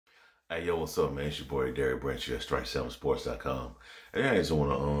Hey, yo, what's up, man? It's your boy, Adrien Broner here at Strike7Sports.com. And I just want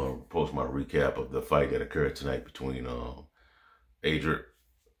to post my recap of the fight that occurred tonight between Adrien,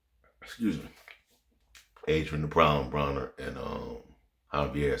 excuse me, Adrien Broner and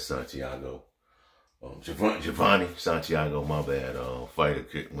Jovanie Santiago. Jovanie Santiago, my bad. Fighter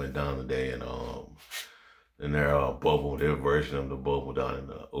went down today, and in their bubble, their version of the bubble down in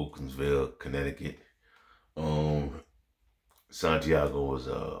Oaklandsville, Connecticut. Santiago was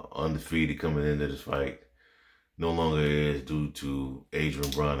undefeated coming into this fight. No longer is due to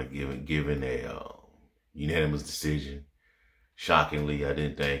Adrien Broner giving a unanimous decision. Shockingly, I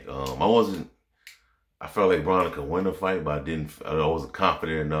didn't think I felt like Broner could win the fight, but I wasn't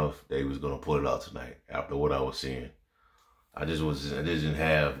confident enough that he was gonna pull it out tonight after what I was seeing. I didn't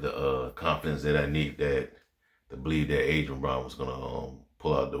have the confidence that I need to believe that Adrien Broner was gonna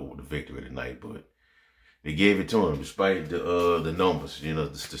pull out the victory tonight, but they gave it to him despite the numbers, you know,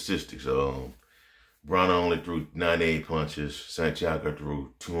 the statistics. Broner only threw 98 punches. Santiago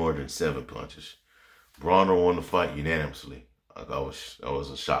threw 207 punches. Broner won the fight unanimously. That was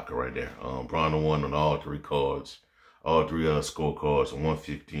a shocker right there. Broner won on all three cards, all three scorecards: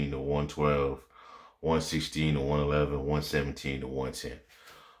 115 to 112, 116 to 111, 117 to 110.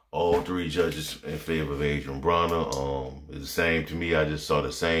 All three judges in favor of Adrien Broner. It's the same to me. I just saw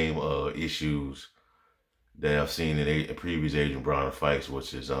the same issues that I've seen in previous Adrien Broner fights,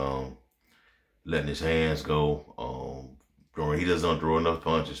 which is letting his hands go. He doesn't throw enough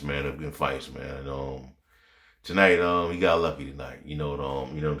punches, man, in fights, man. And, tonight, he got lucky tonight. You know what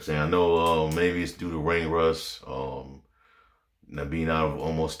I'm saying? I know maybe it's due to ring rust. Now being out of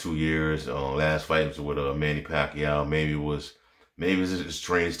almost 2 years. Last fight was with Manny Pacquiao. Maybe it's his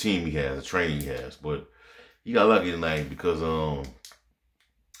training he has. But he got lucky tonight because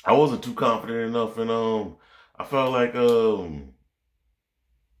I wasn't too confident enough, and I felt like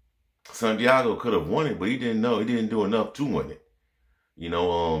Santiago could have won it, but he didn't know. He didn't do enough to win it. You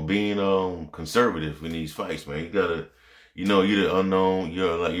know, being conservative in these fights, man. You gotta, you know, you're the unknown.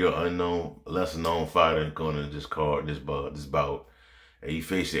 You're an unknown, lesser known fighter going into this bout, and you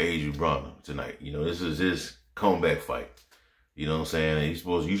face the Adrien Broner tonight. You know, this is his comeback fight. You know what I'm saying?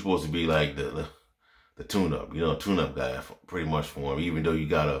 You're supposed to be like the tune-up, you know, tune-up guy pretty much for him. Even though you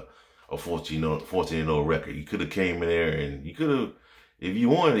got a 14-0 record, you could have came in there and you could have, if you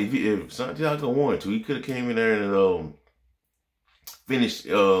wanted, if Santiago wanted to, he could have came in there and finished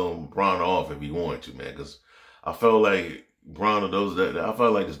Broner off if he wanted to, man. Because I felt like Broner, I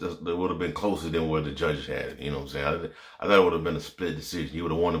felt like that would have been closer than where the judges had it. You know what I'm saying? I thought it would have been a split decision. He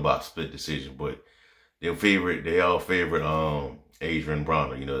would have won about a split decision, but they all favorite Adrien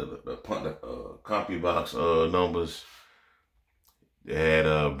Broner. You know, the CompuBox numbers, they had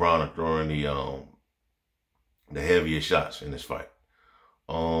Broner throwing the heaviest shots in this fight.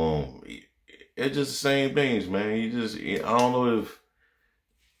 It's just the same things, man. I don't know if,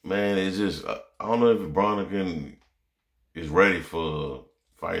 man, I don't know if Broner is ready for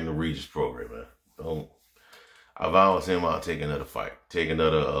fighting the Regis program, man. I vow him I'll take another fight, take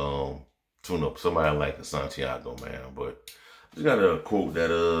another tune-up, somebody like a Santiago, man. But I just got a quote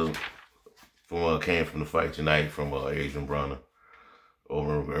that came from the fight tonight from Adrien Broner in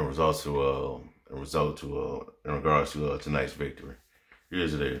regards to tonight's victory.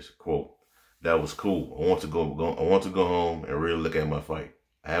 Here's it is, quote: "That was cool. I want to go home and really look at my fight.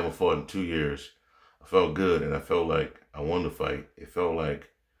 I haven't fought in 2 years. I felt good, and I felt like I won the fight. It felt like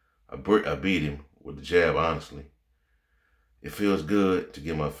I beat him with the jab, honestly. It feels good to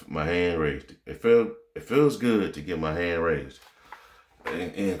get my hand raised. It feels good to get my hand raised."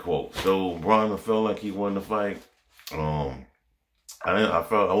 End quote. So Broner felt like he won the fight.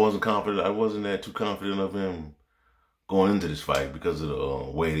 I wasn't confident. I wasn't that too confident of him going into this fight because of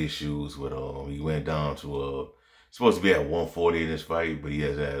the weight issues. With he went down to supposed to be at 140 in this fight, but he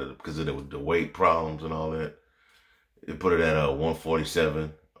has had, because of the weight problems and all that, they put it at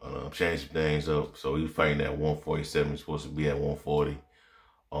 147. Changed things up, so he's fighting at 147. He's supposed to be at 140.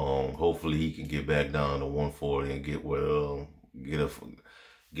 Hopefully he can get back down to 140 and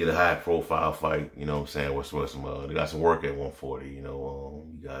get a high profile fight. You know what I'm saying? They got some work at 140. You know,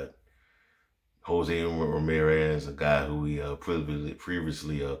 you got Jose Ramirez, a guy who he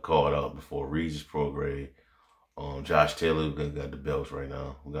previously called out before Regis program. Josh Taylor, who got the belts right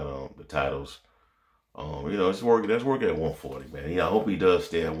now. We got the titles. You know, that's work at 140, man. I hope he does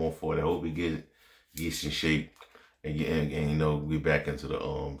stay at 140. I hope he gets in shape and you know, get back into the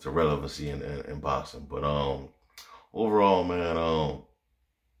to relevancy in boxing. But overall, man,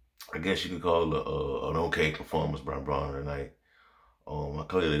 I guess you could call it an okay performance by Broner tonight. I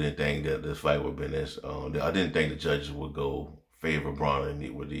clearly didn't think that this fight would have been this. I didn't think the judges would go favor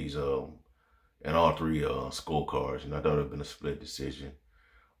Broner with these and all three scorecards. And I thought it would have been a split decision.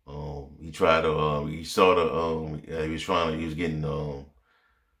 He tried to he saw the he was getting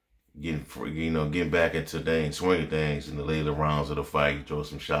back into things, swinging things in the later rounds of the fight. He threw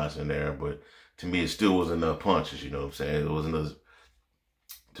some shots in there, but to me, it still wasn't enough punches. You know what I'm saying? It wasn't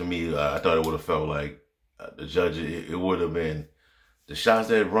to me, I thought it would have felt like the judge, it would have been, the shots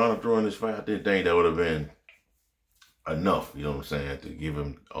that Broner threw in this fight, I didn't think that would have been enough, you know what I'm saying, to give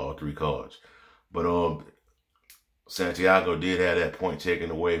him all three cards. But Santiago did have that point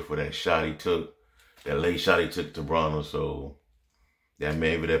taken away for that shot he took, that late shot he took to Broner, so that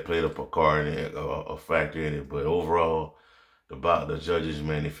maybe that played a part in it, a factor in it. But overall, the judges,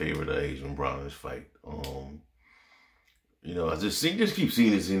 man, they favored the Adrien Broner's fight. You know, I just keep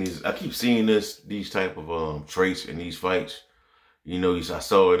seeing this in these. I keep seeing these type of traits in these fights. You know, I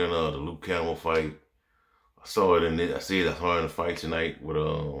saw it in the Luke Campbell fight. I saw it in it. I see it in the fight tonight with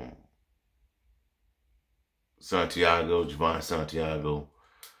Santiago, Jovanie Santiago.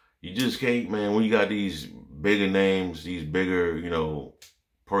 You just can't, man, when you got these bigger names, these bigger, you know,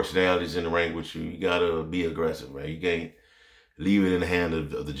 personalities in the ring with you, you gotta be aggressive, man. You can't leave it in the hand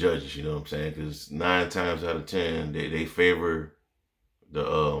of the judges, you know what I'm saying? Because 9 times out of 10, they favor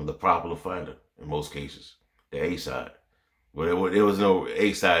the popular fighter in most cases, the A side. But there was no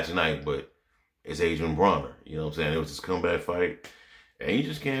A side tonight, but it's Adrien Broner. You know what I'm saying? It was this comeback fight. And you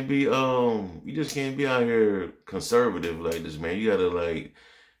just can't be out here conservative like this, man. You gotta, like,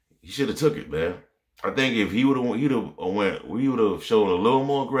 he should have took it, man. I think if he would have shown a little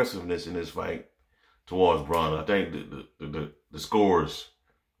more aggressiveness in this fight towards Broner. I think the scores,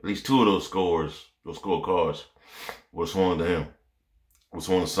 at least 2 of those scores, those scorecards, were swung to him, was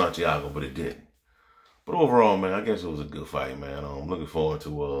swung to Santiago, but it didn't. But overall, man, I guess it was a good fight, man. I'm looking forward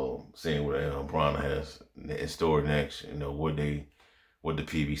to seeing what Broner has in store next. You know, what the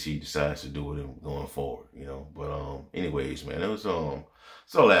PBC decides to do with him going forward. You know, but anyways, man, it was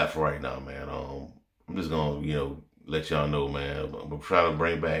it's all that for right now, man. I'm just gonna let y'all know, man. I'm trying to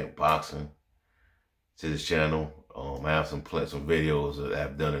bring back boxing to this channel. I have some videos that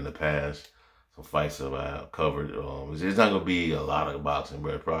I've done in the past, some fights that I've covered. It's not gonna be a lot of boxing, but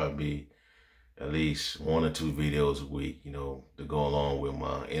it'll probably be at least 1 or 2 videos a week, you know, to go along with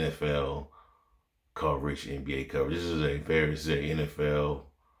my NFL coverage, NBA coverage. This is a very NFL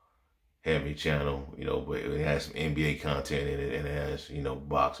heavy channel, you know, but it has some NBA content in it, and it has, you know,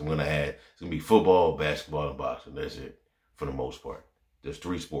 boxing. It's gonna be football, basketball, and boxing. That's it for the most part. There's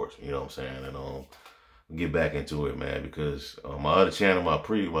 3 sports, you know what I'm saying? And I'll get back into it, man, because my other channel,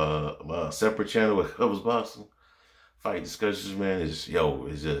 my separate channel that covers boxing, fight discussions, man, it's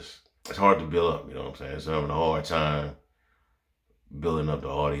hard to build up, you know what I'm saying? So I'm having a hard time building up the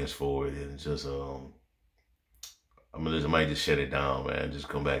audience for it, and it's just I might just shut it down, man. Just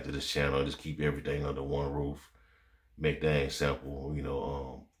come back to this channel, just keep everything under one roof, make things simple, you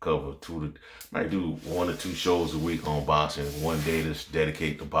know. Might do 1 or 2 shows a week on boxing. One day just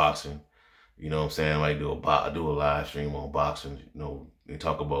dedicate to boxing. You know what I'm saying? I might do a live stream on boxing, you know, and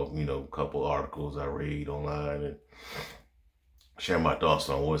talk about, you know, a couple articles I read online and share my thoughts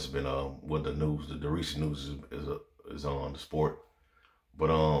on what's been what the news, the recent news is on the sport. But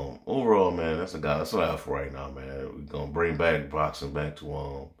overall, man, that's all I have for right now, man. We're gonna bring back boxing back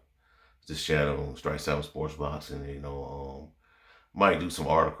to this channel, Strike 7 Sports Boxing. You know, might do some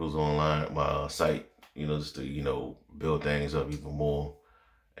articles online, my site, you know, just to, you know, build things up even more.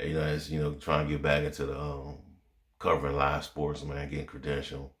 And, you know, as, you know, trying to get back into the covering live sports, man, getting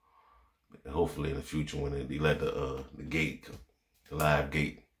credentialed. Hopefully in the future when they let the live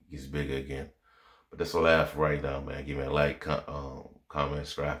gate gets bigger again. But that's all I have for right now, man. Give me a like, comment,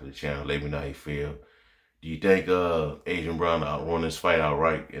 subscribe to the channel. Let me know how you feel. Do you think Adrien Broner won this fight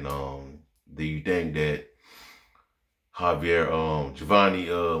outright? And do you think that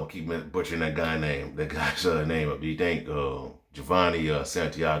Jovanie, I keep butchering that guy's name up. Do you think Jovanie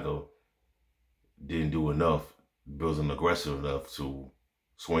Santiago didn't do enough, wasn't aggressive enough to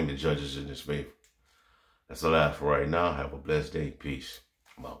swing the judges in his favor? That's all I have for right now. Have a blessed day. Peace.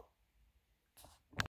 I'm out.